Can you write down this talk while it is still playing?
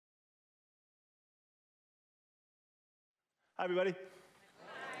Hi, everybody.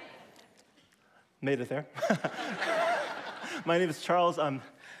 Made it there. My name is Charles. I'm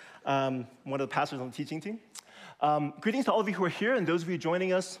one of the pastors on the teaching team. Greetings to all of you who are here and those of you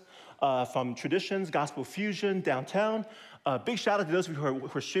joining us from Traditions, Gospel Fusion, downtown. Big shout out to those of you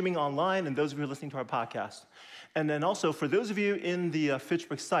who are streaming online and those of you who are listening to our podcast. And then also for those of you in the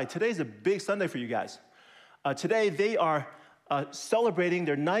Fitchburg site, today is a big Sunday for you guys. Today they are celebrating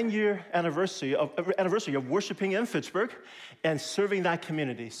their 9-year anniversary of worshiping in Fitchburg and serving that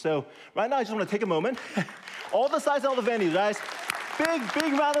community. So right now, I just want to take a moment. All the sides, all the venues, guys.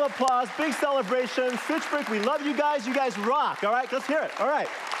 Big round of applause, big celebration. Fitchburg, we love you guys. You guys rock. All right, let's hear it. All right.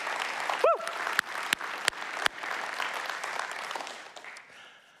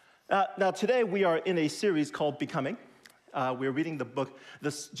 Woo! Now today we are in a series called Becoming. We're reading the book,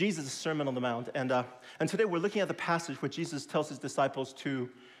 Jesus' Sermon on the Mount, and today we're looking at the passage where Jesus tells his disciples to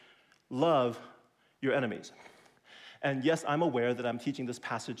love your enemies. And yes, I'm aware that I'm teaching this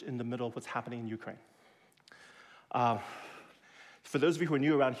passage in the middle of what's happening in Ukraine. For those of you who are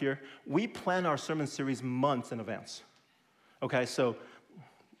new around here, we plan our sermon series months in advance. Okay, so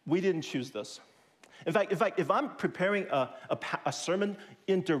we didn't choose this. In fact, if I'm preparing a sermon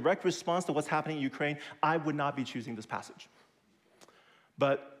in direct response to what's happening in Ukraine, I would not be choosing this passage.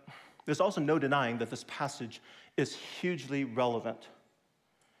 But there's also no denying that this passage is hugely relevant.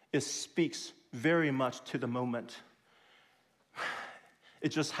 It speaks very much to the moment. It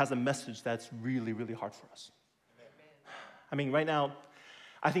just has a message that's really, really hard for us. I mean, right now,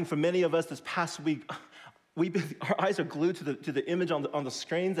 I think for many of us this past week, our eyes are glued to the image on the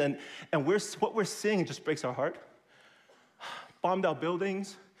screens, and what we're seeing just breaks our heart. Bombed out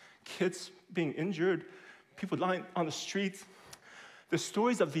buildings, kids being injured, people lying on the streets. The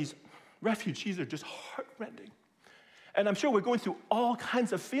stories of these refugees are just heartrending. And I'm sure we're going through all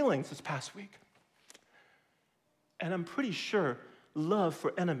kinds of feelings this past week. And I'm pretty sure love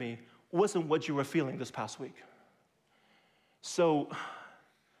for enemy wasn't what you were feeling this past week. So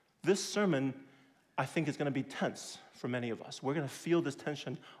this sermon, I think, is going to be tense for many of us. We're going to feel this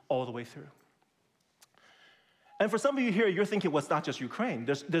tension all the way through. And for some of you here, you're thinking, well, it's not just Ukraine.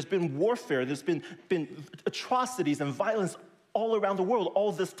 There's been warfare. There's been atrocities and violence all around the world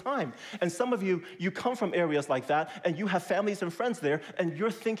all this time. And some of you come from areas like that, and you have families and friends there, and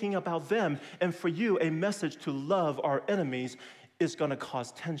you're thinking about them. And for you, a message to love our enemies is going to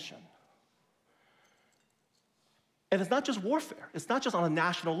cause tension. And it's not just warfare. It's not just on a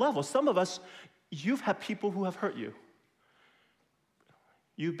national level. Some of us, you've had people who have hurt you.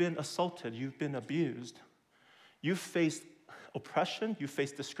 You've been assaulted. You've been abused. You've faced oppression. You've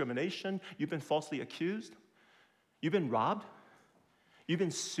faced discrimination. You've been falsely accused. You've been robbed. You've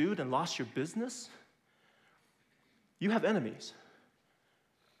been sued and lost your business. You have enemies.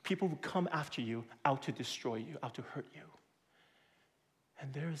 People who come after you out to destroy you, out to hurt you.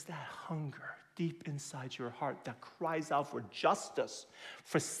 And there is that hunger deep inside your heart that cries out for justice,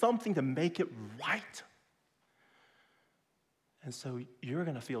 for something to make it right. And so you're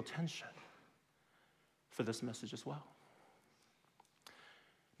going to feel tension for this message as well.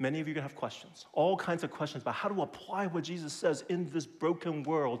 Many of you are going to have questions, all kinds of questions about how to apply what Jesus says in this broken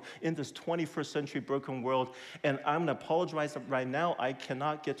world, in this 21st century broken world. And I'm going to apologize right now. I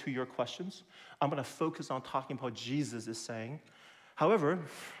cannot get to your questions. I'm going to focus on talking about what Jesus is saying. However,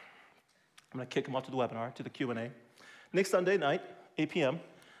 I'm going to kick them off to the webinar, to the Q&A. Next Sunday night, 8 p.m.,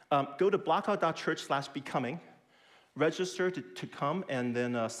 go to blockout.church/becoming, register to come, and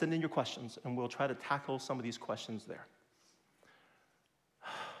then send in your questions, and we'll try to tackle some of these questions there.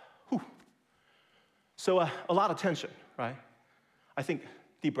 Whew. So a lot of tension, right? I think,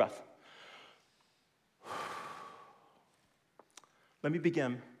 deep breath. Let me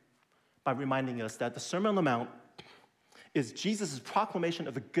begin by reminding us that the Sermon on the Mount is Jesus' proclamation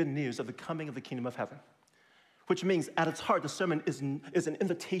of the good news of the coming of the kingdom of heaven, which means at its heart, the sermon is an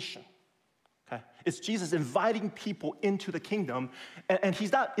invitation. Okay? It's Jesus inviting people into the kingdom, and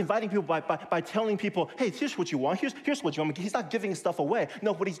he's not inviting people by telling people, hey, here's what you want, here's what you want. He's not giving stuff away.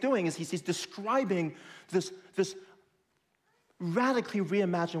 No, what he's doing is he's describing this radically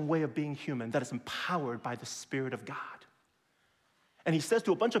reimagined way of being human that is empowered by the Spirit of God. And he says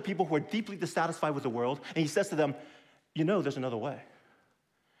to a bunch of people who are deeply dissatisfied with the world, and he says to them, you know there's another way.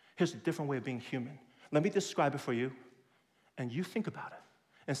 Here's a different way of being human. Let me describe it for you, and you think about it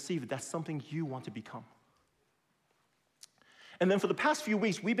and see if that's something you want to become. And then for the past few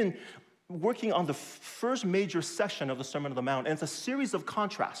weeks, we've been working on the first major section of the Sermon on the Mount, and it's a series of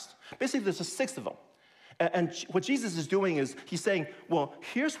contrasts. Basically, there's 6 of them. And what Jesus is doing is he's saying, well,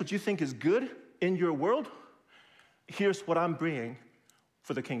 here's what you think is good in your world. Here's what I'm bringing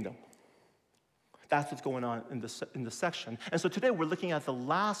for the kingdom. That's what's going on in this section. And so today we're looking at the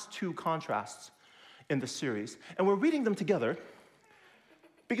last two contrasts in the series. And we're reading them together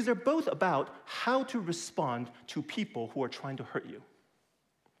because they're both about how to respond to people who are trying to hurt you.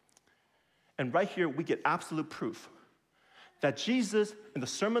 And right here, we get absolute proof that Jesus in the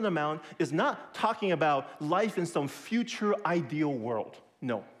Sermon on the Mount is not talking about life in some future ideal world.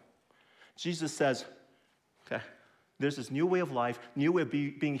 No. Jesus says, okay, there's this new way of life, new way of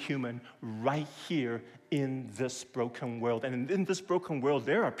being human right here in this broken world. And in this broken world,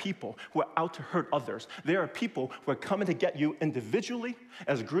 there are people who are out to hurt others. There are people who are coming to get you individually,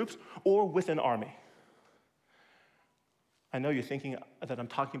 as groups, or with an army. I know you're thinking that I'm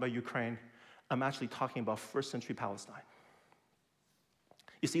talking about Ukraine. I'm actually talking about first century Palestine.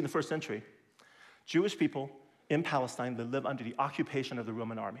 You see, in the first century, Jewish people in Palestine, they live under the occupation of the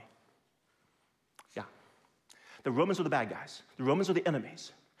Roman army. Yeah. The Romans are the bad guys. The Romans are the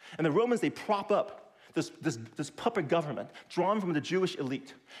enemies. And the Romans, they prop up this puppet government drawn from the Jewish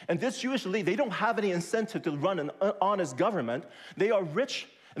elite. And this Jewish elite, they don't have any incentive to run an honest government. They are rich,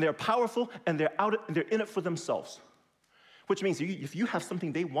 and they are powerful, and they're in it for themselves. Which means if you have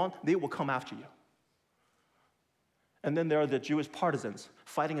something they want, they will come after you. And then there are the Jewish partisans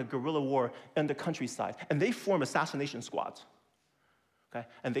fighting a guerrilla war in the countryside. And they form assassination squads. Okay?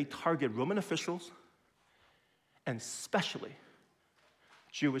 And they target Roman officials and especially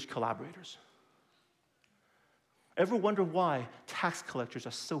Jewish collaborators. Ever wonder why tax collectors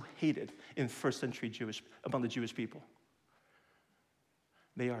are so hated in first century among the Jewish people?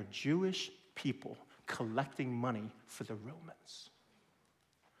 They are Jewish people collecting money for the Romans.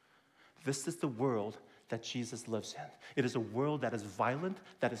 This is the world that Jesus lives in. It is a world that is violent,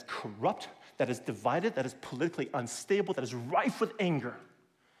 that is corrupt, that is divided, that is politically unstable, that is rife with anger.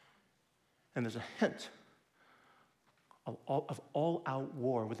 And there's a hint of all-out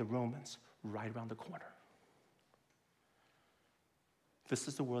war with the Romans right around the corner. This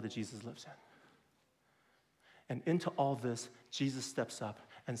is the world that Jesus lives in. And into all this, Jesus steps up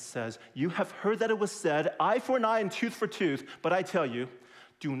and says, you have heard that it was said, eye for an eye and tooth for tooth, but I tell you,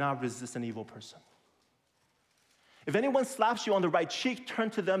 do not resist an evil person. If anyone slaps you on the right cheek,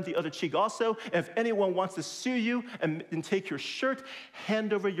 turn to them the other cheek also. And if anyone wants to sue you and take your shirt,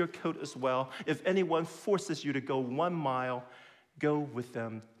 hand over your coat as well. If anyone forces you to go 1 mile, go with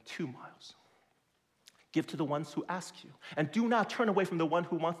them 2 miles. Give to the ones who ask you, and do not turn away from the one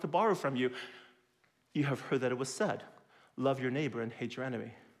who wants to borrow from you. You have heard that it was said, love your neighbor and hate your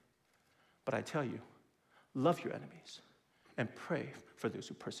enemy. But I tell you, love your enemies and pray for those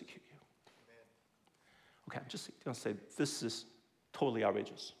who persecute you. Okay, I'm just going to say, this is totally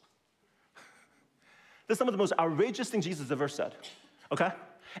outrageous. This is some of the most outrageous things Jesus ever said, okay?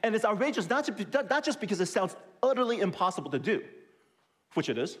 And it's outrageous not just because it sounds utterly impossible to do, which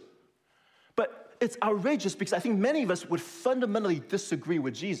it is, but it's outrageous because I think many of us would fundamentally disagree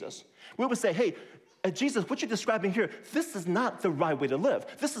with Jesus. We would say, hey, Jesus, what you're describing here, this is not the right way to live.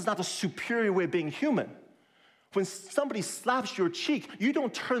 This is not the superior way of being human. When somebody slaps your cheek, you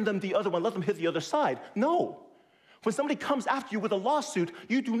don't turn them the other one, let them hit the other side. No. When somebody comes after you with a lawsuit,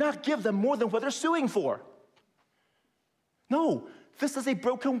 you do not give them more than what they're suing for. No. This is a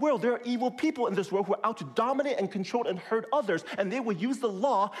broken world. There are evil people in this world who are out to dominate and control and hurt others, and they will use the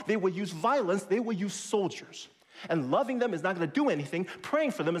law, they will use violence, they will use soldiers. And loving them is not going to do anything.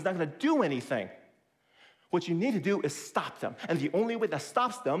 Praying for them is not going to do anything. What you need to do is stop them. And the only way that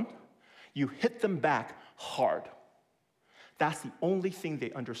stops them, you hit them back hard. That's the only thing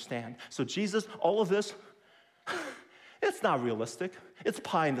they understand. So Jesus, all of this, it's not realistic. It's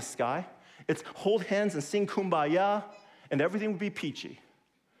pie in the sky. It's hold hands and sing kumbaya, and everything will be peachy.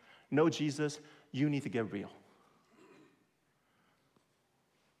 No, Jesus, you need to get real.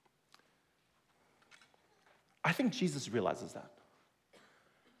 I think Jesus realizes that.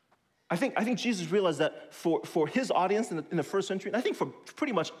 I think Jesus realized that for his audience in the first century, and I think for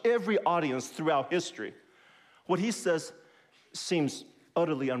pretty much every audience throughout history, what he says seems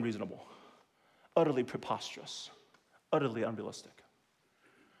utterly unreasonable, utterly preposterous, utterly unrealistic.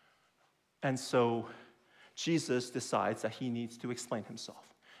 And so Jesus decides that he needs to explain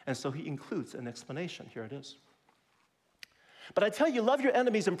himself. And so he includes an explanation. Here it is. But I tell you, love your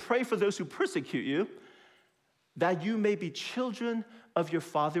enemies and pray for those who persecute you, that you may be children of your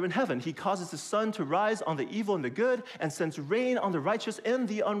Father in heaven. He causes the sun to rise on the evil and the good and sends rain on the righteous and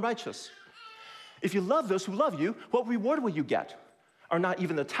the unrighteous. If you love those who love you, what reward will you get? Are not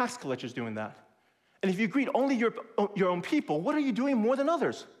even the tax collectors doing that? And if you greet only your own people, what are you doing more than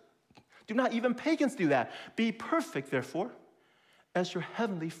others? Do not even pagans do that. Be perfect, therefore, as your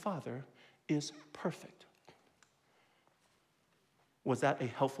heavenly Father is perfect. Was that a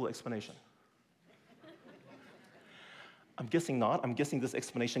helpful explanation? I'm guessing not. I'm guessing this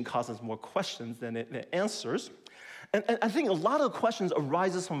explanation causes more questions than it answers. And I think a lot of the questions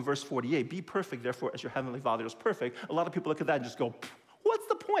arises from verse 48. Be perfect, therefore, as your heavenly Father is perfect. A lot of people look at that and just go, what's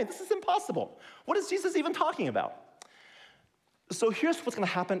the point? This is impossible. What is Jesus even talking about? So here's what's going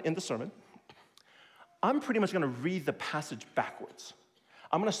to happen in the sermon. I'm pretty much going to read the passage backwards.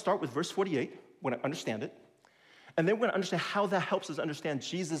 I'm going to start with verse 48, when I understand it. And then we're going to understand how that helps us understand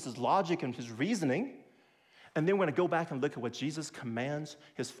Jesus' logic and his reasoning. And then we're going to go back and look at what Jesus commands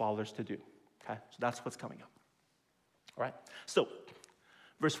his followers to do. Okay? So that's what's coming up. All right? So,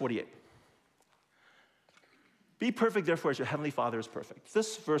 verse 48. Be perfect, therefore, as your heavenly Father is perfect.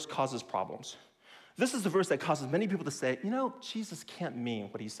 This verse causes problems. This is the verse that causes many people to say, Jesus can't mean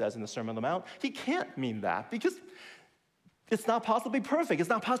what he says in the Sermon on the Mount. He can't mean that because it's not possible to be perfect. It's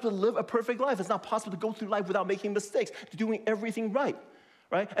not possible to live a perfect life. It's not possible to go through life without making mistakes, doing everything right?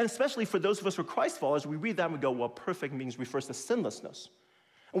 And especially for those of us who are Christ followers, we read that and we go, well, perfect refers to sinlessness.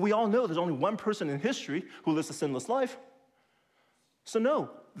 And we all know there's only one person in history who lives a sinless life. So no,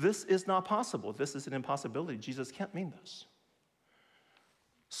 this is not possible. This is an impossibility. Jesus can't mean this.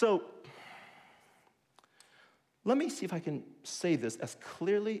 So let me see if I can say this as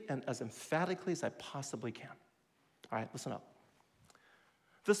clearly and as emphatically as I possibly can. All right, listen up.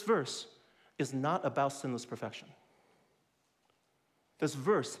 This verse is not about sinless perfection. This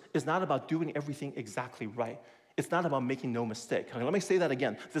verse is not about doing everything exactly right. It's not about making no mistake. Okay, let me say that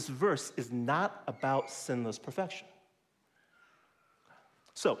again. This verse is not about sinless perfection.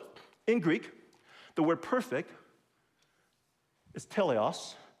 So, in Greek, the word perfect is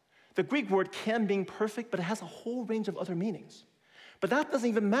teleos. The Greek word can mean perfect, but it has a whole range of other meanings. But that doesn't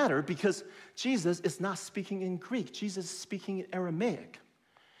even matter because Jesus is not speaking in Greek. Jesus is speaking in Aramaic.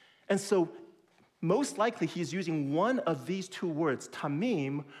 And so, most likely, he's using one of these two words,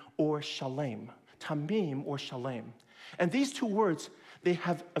 tamim or shalem. Tamim or shalem. And these two words, they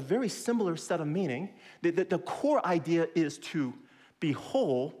have a very similar set of meaning. The core idea is to be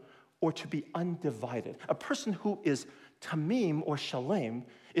whole or to be undivided. A person who is tamim or shalem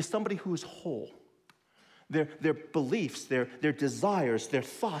is somebody who is whole. Their beliefs, their desires, their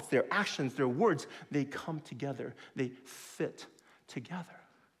thoughts, their actions, their words, they come together. They fit together.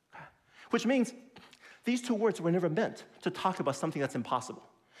 Okay? Which means these two words were never meant to talk about something that's impossible.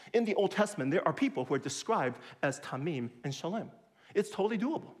 In the Old Testament, there are people who are described as tamim and shalem. It's totally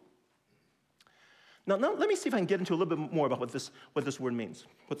doable. Now, let me see if I can get into a little bit more about what this word means,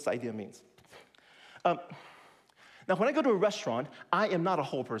 what this idea means. Now, when I go to a restaurant, I am not a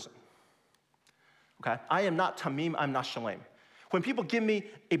whole person. Okay? I am not tamim, I'm not shalem. When people give me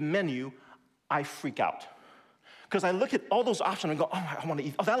a menu, I freak out. Because I look at all those options and go, oh, I want to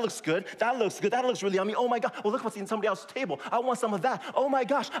eat. Oh, that looks good. That looks good. That looks really yummy. Oh, my God. Well, look what's in somebody else's table. I want some of that. Oh, my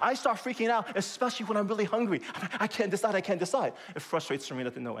gosh. I start freaking out, especially when I'm really hungry. I can't decide. It frustrates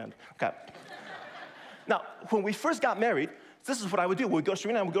Serena to no end. Okay. Now, when we first got married, this is what I would do.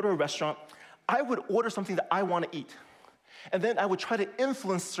 Serena and I would go to a restaurant. I would order something that I want to eat. And then I would try to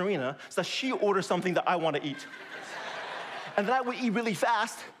influence Serena so that she orders something that I want to eat. And then I would eat really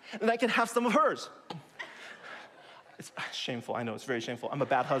fast, and I can have some of hers. It's shameful. I know, it's very shameful. I'm a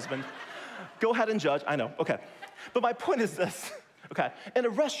bad husband. Go ahead and judge. I know. Okay. But my point is this. Okay. In a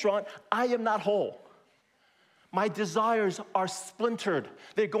restaurant, I am not whole. My desires are splintered.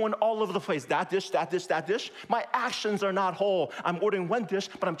 They're going all over the place. That dish, that dish, that dish. My actions are not whole. I'm ordering one dish,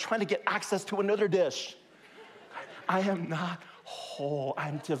 but I'm trying to get access to another dish. I am not whole.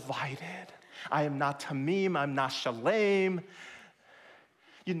 I'm divided. I am not tamim. I'm not shalem.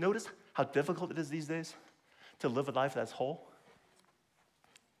 You notice how difficult it is these days to live a life that's whole?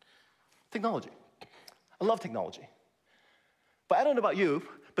 Technology. I love technology. But I don't know about you,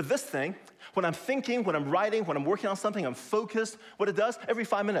 but this thing, when I'm thinking, when I'm writing, when I'm working on something, I'm focused, what it does, every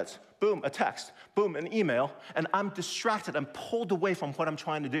 5 minutes, boom, a text, boom, an email, and I'm distracted, I'm pulled away from what I'm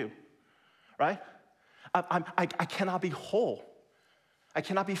trying to do, right? I cannot be whole. I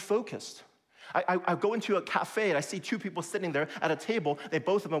cannot be focused. I go into a cafe and I see two people sitting there at a table.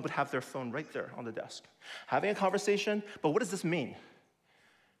 Both of them would have their phone right there on the desk, having a conversation. But what does this mean?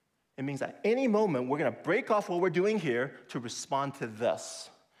 It means at any moment, we're going to break off what we're doing here to respond to this.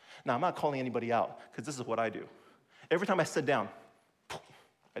 Now, I'm not calling anybody out because this is what I do. Every time I sit down,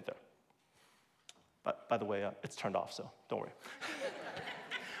 right there. But by the way, it's turned off, so don't worry.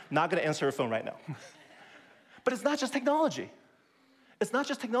 Not going to answer her phone right now. But it's not just technology. It's not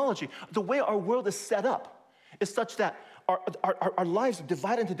just technology. The way our world is set up is such that our lives are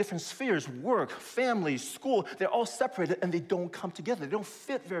divided into different spheres: work, family, school. They're all separated and they don't come together. They don't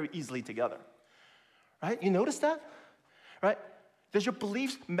fit very easily together. Right? You notice that? Right? There's your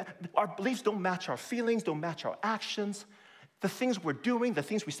beliefs. Our beliefs don't match our feelings, don't match our actions. The things we're doing, the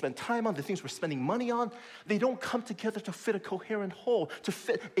things we spend time on, the things we're spending money on, they don't come together to fit a coherent whole, to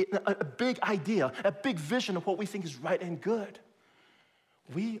fit a big idea, a big vision of what we think is right and good.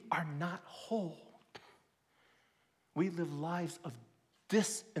 We are not whole. We live lives of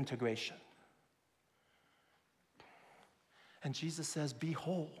disintegration. And Jesus says, be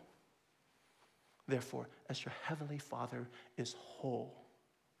whole. Therefore, as your heavenly Father is whole.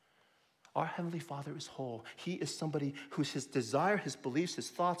 Our Heavenly Father is whole. He is somebody whose his desire, his beliefs, his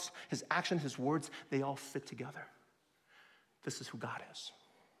thoughts, his action, his words, they all fit together. This is who God is.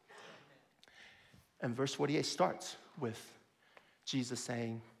 And verse 48 starts with Jesus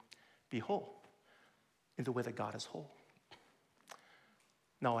saying, be whole in the way that God is whole.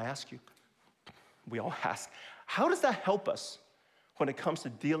 Now I ask you, we all ask, how does that help us when it comes to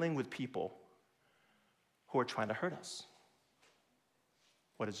dealing with people who are trying to hurt us?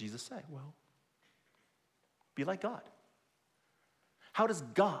 What does Jesus say? Well, be like God. How does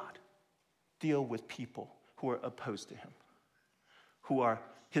God deal with people who are opposed to him, who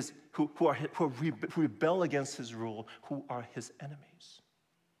rebel against his rule, who are his enemies?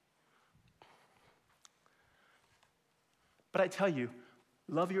 But I tell you,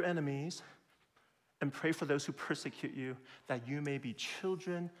 love your enemies and pray for those who persecute you, that you may be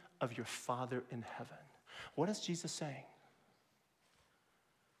children of your Father in heaven. What is Jesus saying?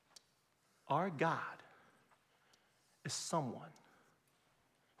 Our God is someone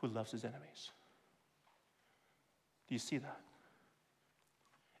who loves his enemies. Do you see that?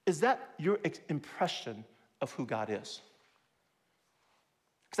 Is that your impression of who God is?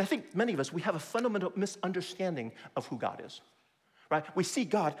 Because I think many of us, we have a fundamental misunderstanding of who God is, right? We see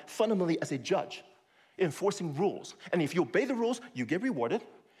God fundamentally as a judge, enforcing rules. And if you obey the rules, you get rewarded.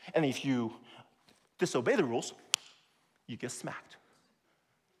 And if you disobey the rules, you get smacked.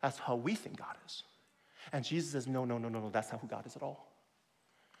 That's how we think God is. And Jesus says, no, that's not who God is at all.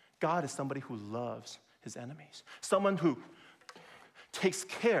 God is somebody who loves his enemies. Someone who takes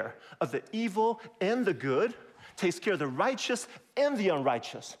care of the evil and the good, takes care of the righteous and the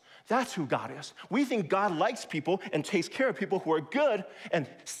unrighteous. That's who God is. We think God likes people and takes care of people who are good and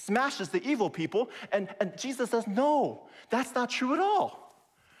smashes the evil people. And Jesus says, no, that's not true at all.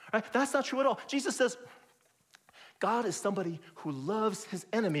 Right? That's not true at all. Jesus says, God is somebody who loves his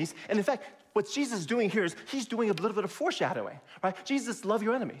enemies. And in fact, what Jesus is doing here is he's doing a little bit of foreshadowing, right? Jesus, love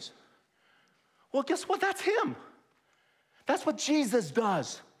your enemies. Well, guess what? That's him. That's what Jesus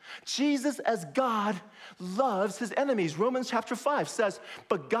does. Jesus, as God, loves his enemies. Romans chapter 5 says,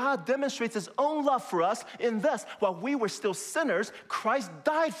 but God demonstrates his own love for us in this: while we were still sinners, Christ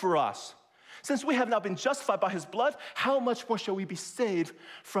died for us. Since we have now been justified by his blood, how much more shall we be saved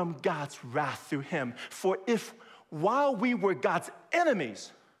from God's wrath through him? For if while we were God's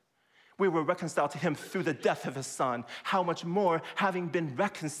enemies, we were reconciled to him through the death of his son, how much more, having been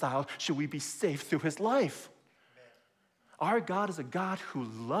reconciled, should we be saved through his life? Our God is a God who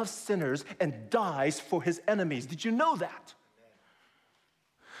loves sinners and dies for his enemies. Did you know that?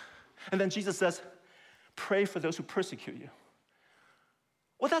 And then Jesus says, pray for those who persecute you.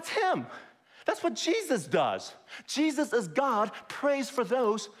 Well, that's him. That's what Jesus does. Jesus, as God, prays for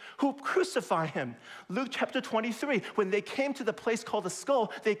those who crucify him. Luke chapter 23, when they came to the place called the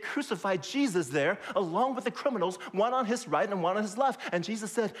skull, they crucified Jesus there along with the criminals, one on his right and one on his left. And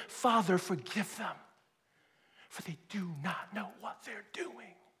Jesus said, Father, forgive them, for they do not know what they're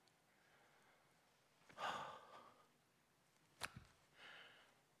doing.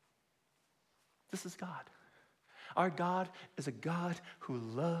 This is God. Our God is a God who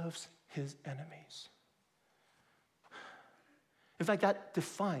loves his enemies. In fact, that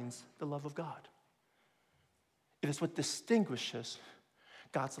defines the love of God. It is what distinguishes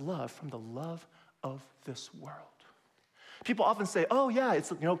God's love from the love of this world. People often say, oh yeah,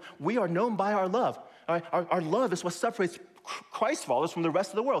 we are known by our love. Our love is what separates Christ followers from the rest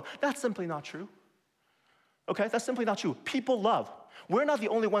of the world. That's simply not true. Okay, that's simply not true. People love. We're not the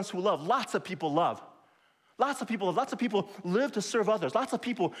only ones who love. Lots of people love. Lots of people live to serve others. Lots of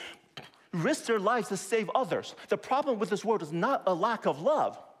people risk their lives to save others. The problem with this world is not a lack of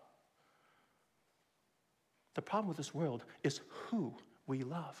love. The problem with this world is who we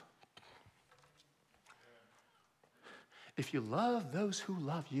love. If you love those who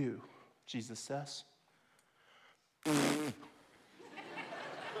love you, Jesus says,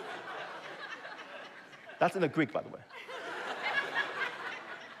 that's in the Greek, by the way.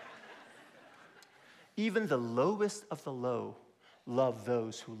 Even the lowest of the low love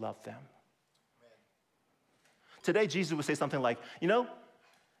those who love them. Today, Jesus would say something like,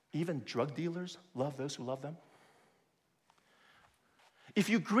 even drug dealers love those who love them. If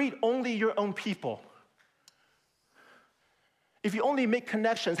you greet only your own people, if you only make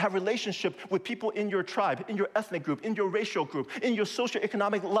connections, have relationship with people in your tribe, in your ethnic group, in your racial group, in your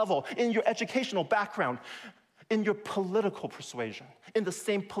socioeconomic level, in your educational background, in your political persuasion, in the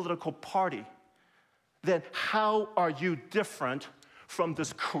same political party, then how are you different from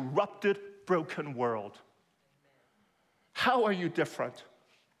this corrupted, broken world? How are you different?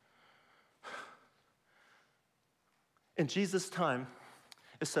 In Jesus' time,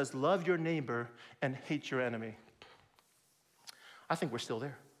 it says, love your neighbor and hate your enemy. I think we're still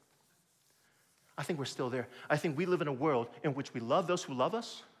there. I think we're still there. I think we live in a world in which we love those who love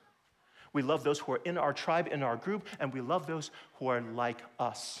us, we love those who are in our tribe, in our group, and we love those who are like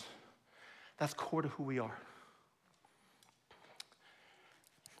us. That's core to who we are.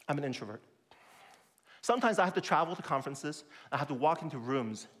 I'm an introvert. Sometimes I have to travel to conferences. I have to walk into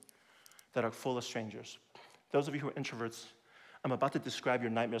rooms that are full of strangers. Those of you who are introverts, I'm about to describe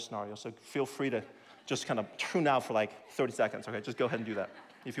your nightmare scenario, so feel free to just kind of tune out for like 30 seconds, okay? Just go ahead and do that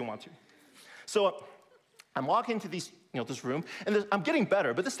if you want to. So I'm walking into this room, and I'm getting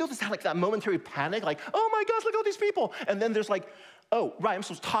better, but there's still this like that momentary panic, like, oh my gosh, look at all these people. And then there's like, oh, right, I'm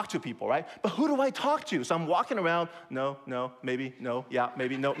supposed to talk to people, right? But who do I talk to? So I'm walking around, no, maybe, no, yeah,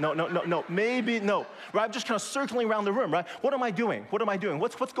 maybe, no, maybe, no, right? I'm just kind of circling around the room, right? What am I doing?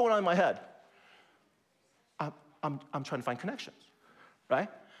 What's going on in my head? I'm trying to find connections, right?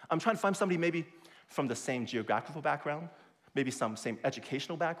 I'm trying to find somebody maybe from the same geographical background, maybe some same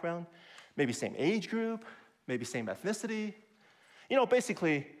educational background, maybe same age group, maybe same ethnicity.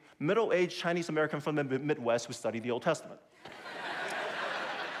 Basically, middle-aged Chinese American from the Midwest who study the Old Testament.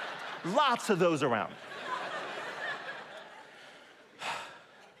 Lots of those around.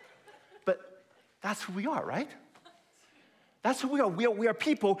 But that's who we are, right? That's who we are. We are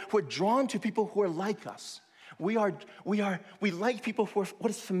people who are drawn to people who are like us. We like people who are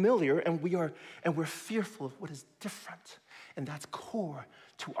what is familiar, and we're fearful of what is different. And that's core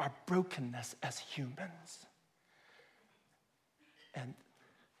to our brokenness as humans. And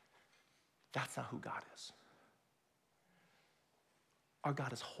that's not who God is. Our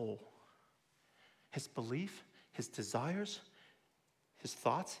God is whole. His belief, his desires, his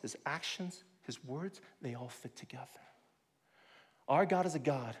thoughts, his actions, his words, they all fit together. Our God is a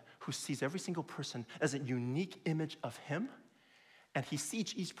God who sees every single person as a unique image of him, and he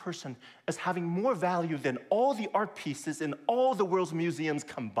sees each person as having more value than all the art pieces in all the world's museums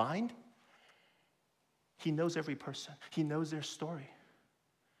combined. He knows every person. He knows their story.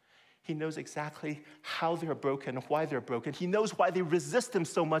 He knows exactly how they're broken, why they're broken. He knows why they resist him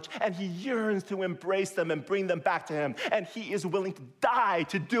so much, and he yearns to embrace them and bring them back to him, and he is willing to die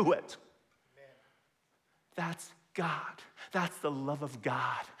to do it. Amen. That's God. That's the love of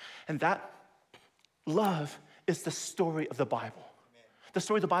God. And that love is the story of the Bible. Amen. The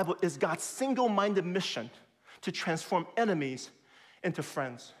story of the Bible is God's single-minded mission to transform enemies into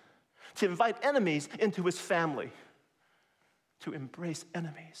friends, to invite enemies into his family, to embrace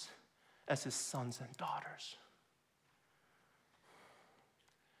enemies as his sons and daughters.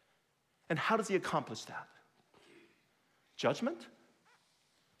 And how does he accomplish that? Judgment?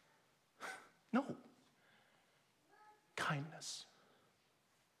 No. Kindness.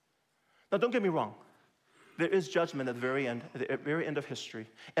 Now, don't get me wrong. There is judgment at the very end of history.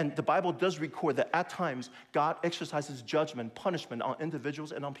 And the Bible does record that at times, God exercises judgment, punishment on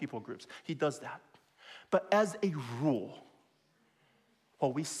individuals and on people groups. He does that. But as a rule,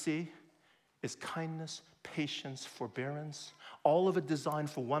 what we see is kindness, patience, forbearance, all of it designed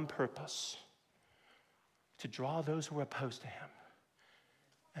for one purpose: to draw those who are opposed to him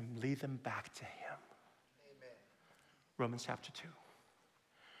and lead them back to him. Amen. Romans chapter 2.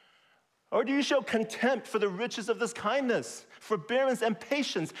 Or do you show contempt for the riches of this kindness, forbearance, and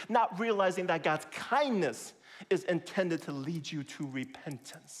patience, not realizing that God's kindness is intended to lead you to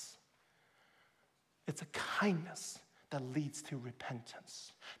repentance? It's a kindness that leads to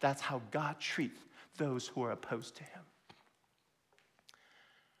repentance. That's how God treats those who are opposed to him.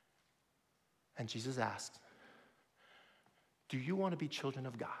 And Jesus asked, do you want to be children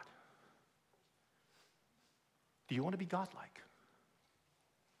of God? Do you want to be godlike?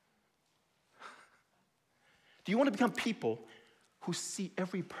 Do you want to become people who see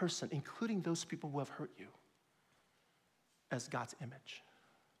every person, including those people who have hurt you, as God's image?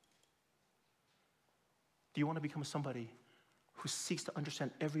 Do you want to become somebody who seeks to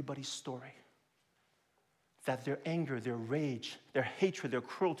understand everybody's story? That their anger, their rage, their hatred, their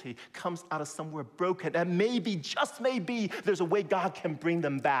cruelty comes out of somewhere broken. And maybe, just maybe, there's a way God can bring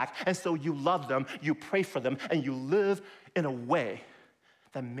them back. And so you love them, you pray for them, and you live in a way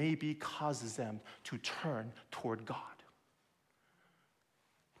that maybe causes them to turn toward God.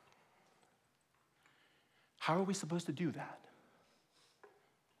 How are we supposed to do that?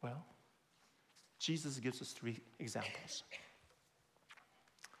 Well, Jesus gives us 3 examples.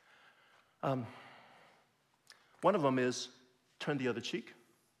 One of them is turn the other cheek.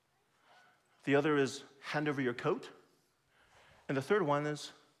 The other is hand over your coat. And the third one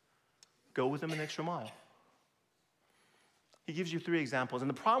is go with them an extra mile. He gives you 3 examples. And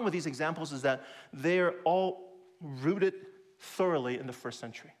the problem with these examples is that they're all rooted thoroughly in the first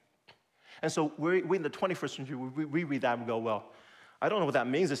century. And so we in the 21st century, we read that and go, well, I don't know what that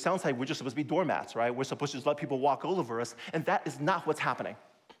means. It sounds like we're just supposed to be doormats, right? We're supposed to just let people walk all over us. And that is not what's happening,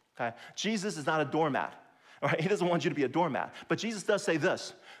 okay? Jesus is not a doormat, all right? He doesn't want you to be a doormat. But Jesus does say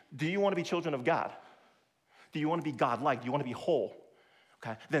this: do you want to be children of God? Do you want to be God-like? Do you want to be whole?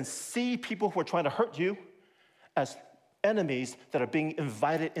 Okay? Then see people who are trying to hurt you as enemies that are being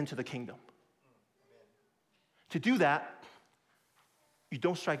invited into the kingdom. To do that, you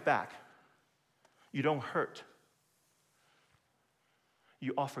don't strike back. You don't hurt.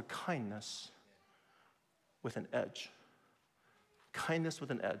 You offer kindness with an edge. Kindness with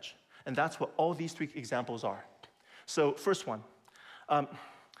an edge. And that's what all these 3 examples are. So first one,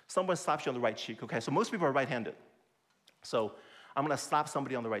 someone slaps you on the right cheek, okay? So most people are right-handed. So I'm gonna slap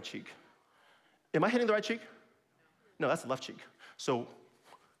somebody on the right cheek. Am I hitting the right cheek? No, that's the left cheek. So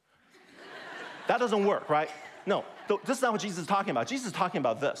that doesn't work, right? No, this is not what Jesus is talking about. Jesus is talking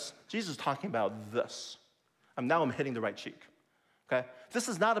about this. Jesus is talking about this. Now I'm hitting the right cheek, okay? This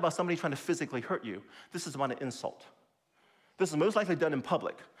is not about somebody trying to physically hurt you. This is about an insult. This is most likely done in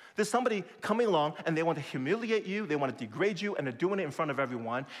public. There's somebody coming along and they want to humiliate you, they want to degrade you, and they're doing it in front of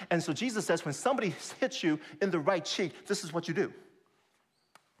everyone. And so Jesus says, when somebody hits you in the right cheek, this is what you do.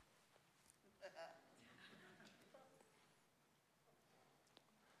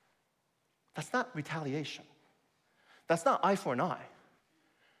 That's not retaliation. That's not eye for an eye.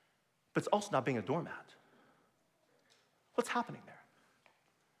 But it's also not being a doormat. What's happening there?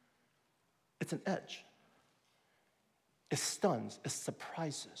 It's an edge. It stuns, it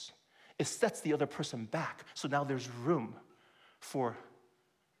surprises. It sets the other person back. So now there's room for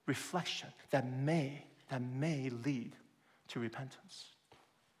reflection that may lead to repentance.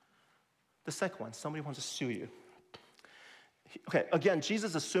 The second one, somebody wants to sue you. Okay, again,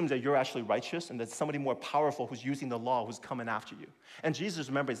 Jesus assumes that you're actually righteous and that somebody more powerful who's using the law who's coming after you. And Jesus,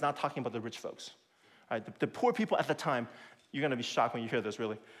 remember, is not talking about the rich folks. Right? The poor people at the time, you're gonna be shocked when you hear this,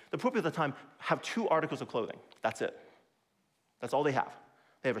 really. The poor people at the time have 2 articles of clothing. That's it. That's all they have.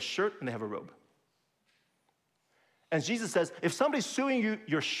 They have a shirt and they have a robe. And Jesus says, if somebody's suing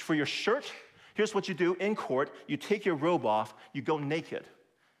you for your shirt, here's what you do in court. You take your robe off, you go naked,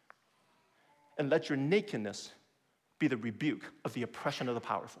 and let your nakedness be the rebuke of the oppression of the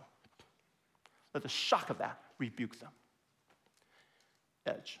powerful. Let the shock of that rebuke them.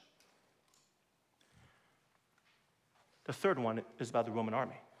 Edge. The third one is about the Roman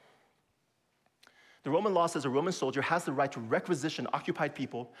army. The Roman law says a Roman soldier has the right to requisition occupied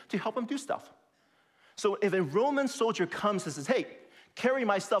people to help him do stuff. So if a Roman soldier comes and says, hey, carry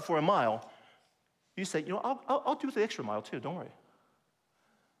my stuff for a mile, you say, I'll do the extra mile too, don't worry.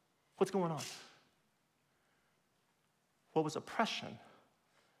 What's going on? What was oppression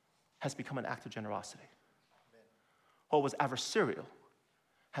has become an act of generosity. What was adversarial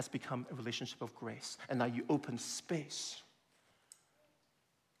has become a relationship of grace. And now you open space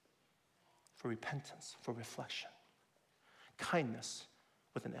for repentance, for reflection. Kindness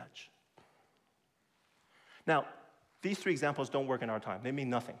with an edge. Now, these 3 examples don't work in our time. They mean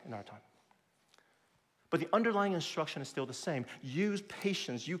nothing in our time. But the underlying instruction is still the same. Use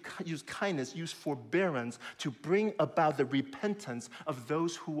patience, use kindness, use forbearance to bring about the repentance of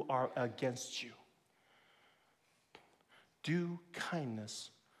those who are against you. Do kindness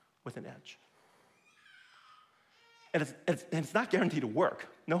with an edge. And it's not guaranteed to work.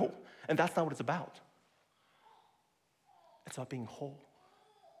 No, and that's not what it's about. It's about being whole.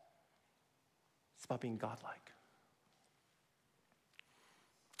 It's about being godlike.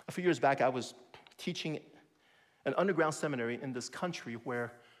 A few years back, I was teaching an underground seminary in this country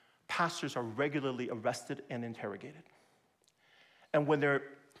where pastors are regularly arrested and interrogated. And when they're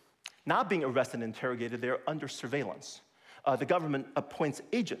not being arrested and interrogated, they're under surveillance. The government appoints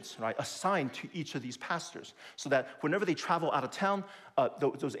agents, right, assigned to each of these pastors, so that whenever they travel out of town,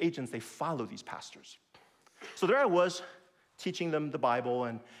 those agents, they follow these pastors. So there I was, teaching them the Bible,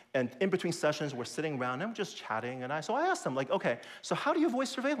 and in between sessions, we're sitting around, and I'm just chatting, so I asked them, okay, so how do you avoid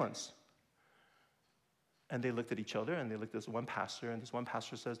surveillance? And they looked at each other, and they looked at this one pastor, and this one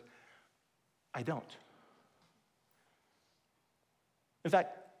pastor says, I don't. In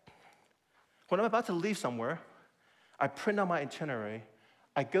fact, when I'm about to leave somewhere, I print out my itinerary,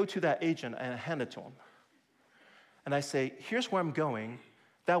 I go to that agent and I hand it to him. And I say, here's where I'm going.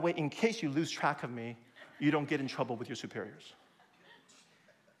 That way, in case you lose track of me, you don't get in trouble with your superiors.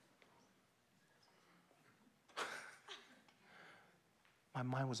 My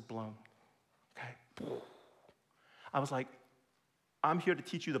mind was blown, okay? I was like, I'm here to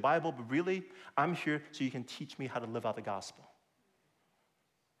teach you the Bible, but really, I'm here so you can teach me how to live out the gospel.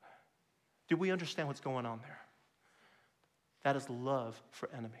 Do we understand what's going on there? That is love for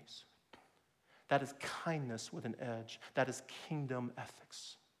enemies. That is kindness with an edge. That is kingdom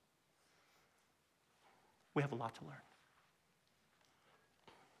ethics. We have a lot to learn.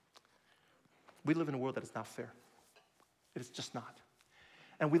 We live in a world that is not fair. It is just not.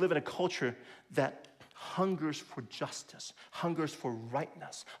 And we live in a culture that hungers for justice, hungers for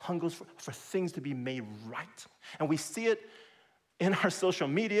rightness, hungers for things to be made right. And we see it in our social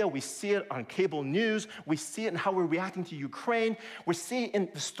media, we see it on cable news, we see it in how we're reacting to Ukraine, we see it in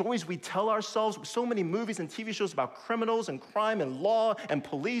the stories we tell ourselves, so many movies and TV shows about criminals and crime and law and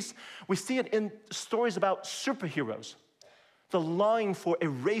police. We see it in stories about superheroes, the longing for a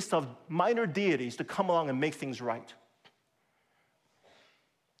race of minor deities to come along and make things right.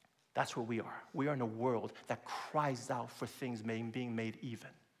 That's where we are. We are in a world that cries out for things being made even.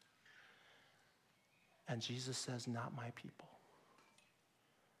 And Jesus says, not my people.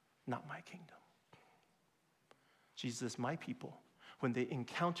 Not my kingdom. Jesus, my people, when they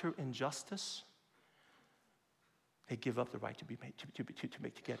encounter injustice, they give up the right to be made,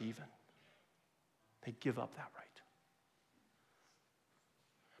 to get even. They give up that right.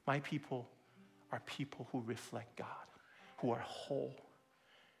 My people are people who reflect God, who are whole,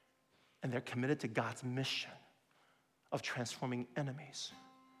 and they're committed to God's mission of transforming enemies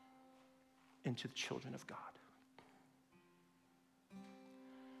into the children of God.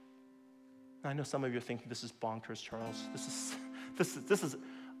 I know some of you are thinking, this is bonkers, Charles. This is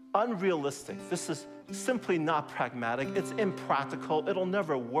unrealistic. This is simply not pragmatic. It's impractical. It'll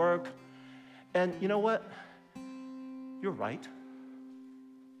never work. And you know what? You're right.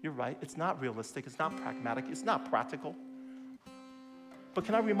 You're right. It's not realistic. It's not pragmatic. It's not practical. But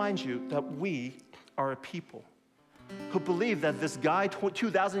can I remind you that we are a people who believe that this guy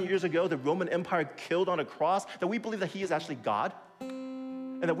 2,000 years ago, the Roman Empire killed on a cross, that we believe that he is actually God,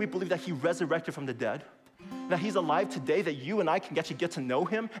 and that we believe that he resurrected from the dead, that he's alive today, that you and I can actually get to know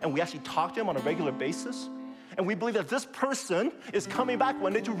him, and we actually talk to him on a regular basis. And we believe that this person is coming back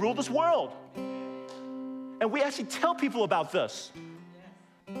one day to rule this world. And we actually tell people about this.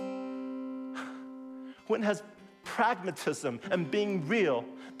 When has pragmatism and being real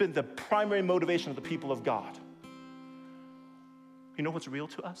been the primary motivation of the people of God? You know what's real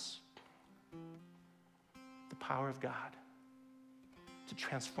to us? The power of God to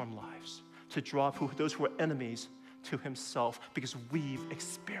transform lives, to draw those who are enemies to himself, because we've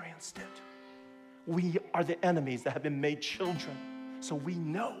experienced it. We are the enemies that have been made children, so we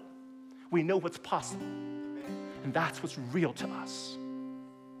know what's possible, and that's what's real to us.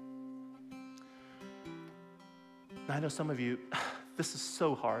 Now, I know some of you, this is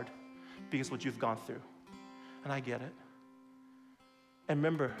so hard because what you've gone through, and I get it. And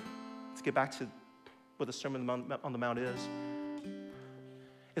remember, let's get back to what the Sermon on the Mount is.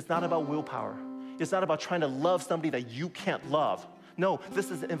 It's not about willpower. It's not about trying to love somebody that you can't love. No,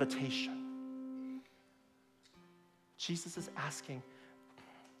 this is an invitation. Jesus is asking,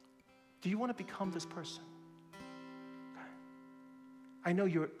 do you want to become this person? Okay. I know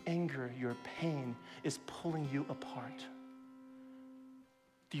your anger, your pain is pulling you apart.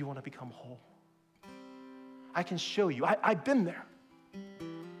 Do you want to become whole? I can show you. I've been there.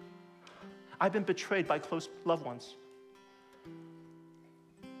 I've been betrayed by close loved ones.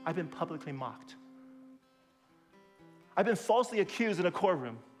 I've been publicly mocked. I've been falsely accused in a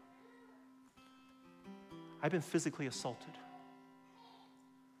courtroom. I've been physically assaulted.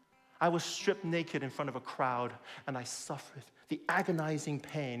 I was stripped naked in front of a crowd, and I suffered the agonizing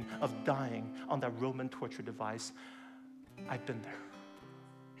pain of dying on that Roman torture device. I've been there.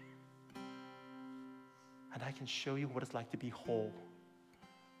 And I can show you what it's like to be whole.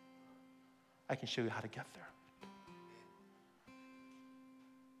 I can show you how to get there.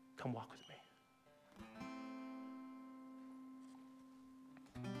 Come walk with me.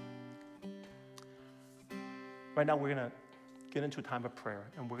 Right now, we're going to get into a time of prayer,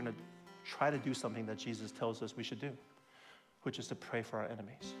 and we're going to try to do something that Jesus tells us we should do, which is to pray for our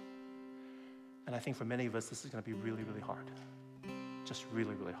enemies. And I think for many of us, this is going to be really, really hard. Just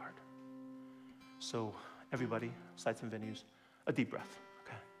really, really hard. So everybody, sites and venues, a deep breath,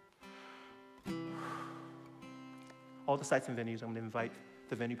 okay? All the sites and venues, I'm going to invite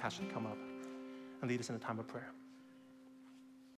the venue pastor to come up and lead us in a time of prayer.